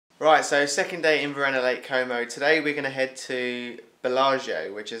Right, so second day in Verona Lake Como. Today we're going to head to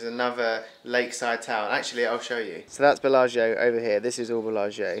Bellagio, which is another lakeside town. Actually, I'll show you. So that's Bellagio over here. This is all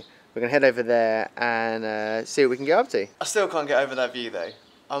Bellagio. We're going to head over there and see what we can get up to. I still can't get over that view though.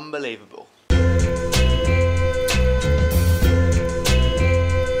 Unbelievable.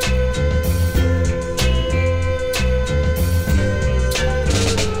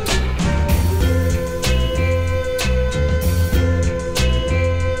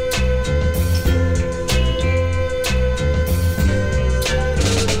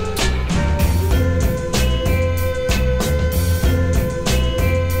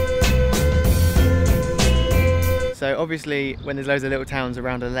 So obviously when there's loads of little towns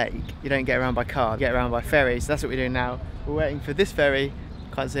around a lake, you don't get around by car, you get around by ferry. So that's what we're doing now. We're waiting for this ferry,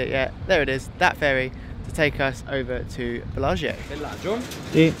 can't see it yet, there it is, that ferry, to take us over to Bellagio. Bellagio?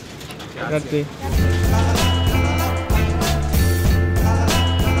 Sì, grazie.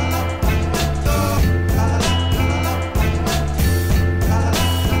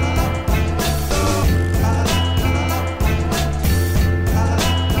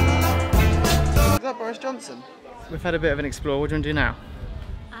 Is that Boris Johnson? We've had a bit of an explore. What do you want to do now?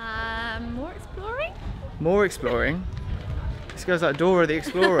 More exploring? More exploring? This goes like Dora the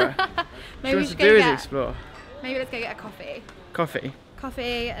Explorer. Maybe what do is explore. Maybe let's go get a coffee. Coffee?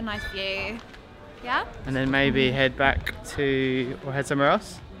 Coffee, a nice view. Yeah? And then maybe head back to, or head somewhere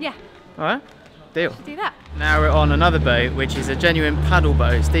else? Yeah. Alright, deal. Let's do that. Now we're on another boat, which is a genuine paddle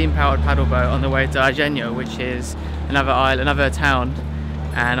boat, steam powered paddle boat on the way to Argenio, which is another island, another town.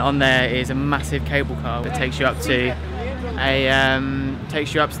 And on there is a massive cable car that takes you up to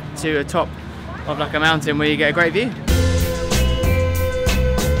a top of like a mountain where you get a great view.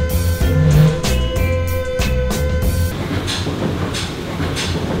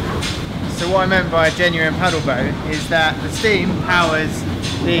 So what I meant by a genuine paddle boat is that the steam powers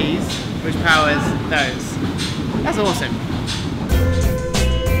these, which powers those. That's awesome.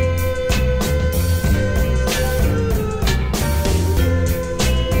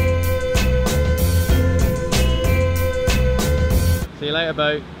 See you later,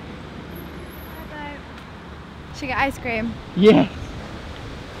 boat. Bye, boat. Should we get ice cream? Yes!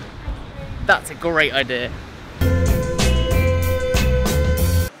 That's a great idea.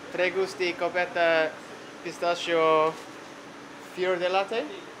 Tre gusti, coppetta, pistachio, fior di latte?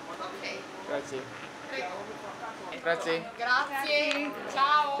 Ok. Grazie. Grazie. Grazie.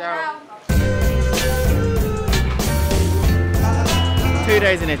 Ciao. Ciao. 2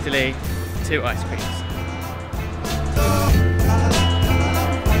 days in Italy, 2 ice creams.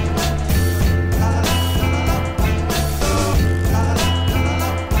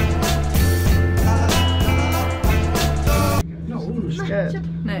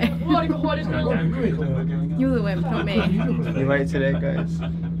 Scared? No. You're the wimp, not me. You wait till it goes.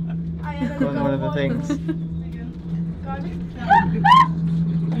 Go on one of the things.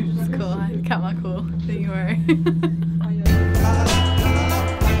 It's cool, I kept my cool, don't you worry.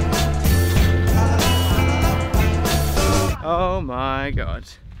 Oh my god.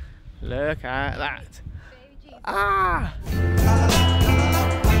 Look at that. Ah!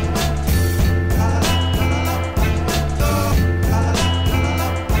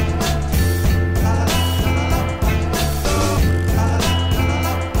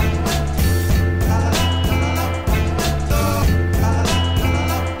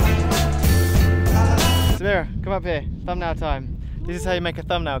 Come up here, thumbnail time. This is how you make a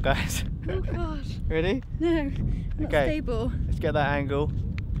thumbnail, guys. Oh gosh. Ready? No, not Okay. stable. Let's get that angle.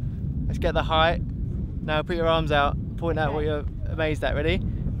 Let's get the height. Now put your arms out, point out what you're amazed at. Ready?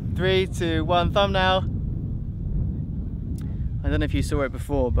 3, 2, 1, thumbnail. I don't know if you saw it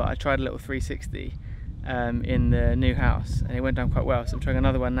before, but I tried a little 360 in the new house and it went down quite well. So I'm trying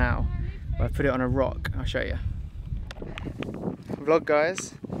another one now, but I've put it on a rock. I'll show you. Vlog,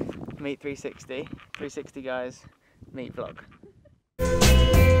 guys. Meet 360. 360 guys, meet vlog.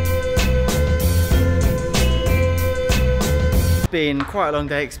 It's been quite a long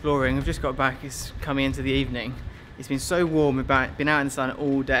day exploring. I've just got back, it's coming into the evening. It's been so warm, we've been out in the sun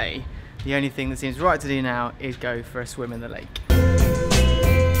all day. The only thing that seems right to do now is go for a swim in the lake.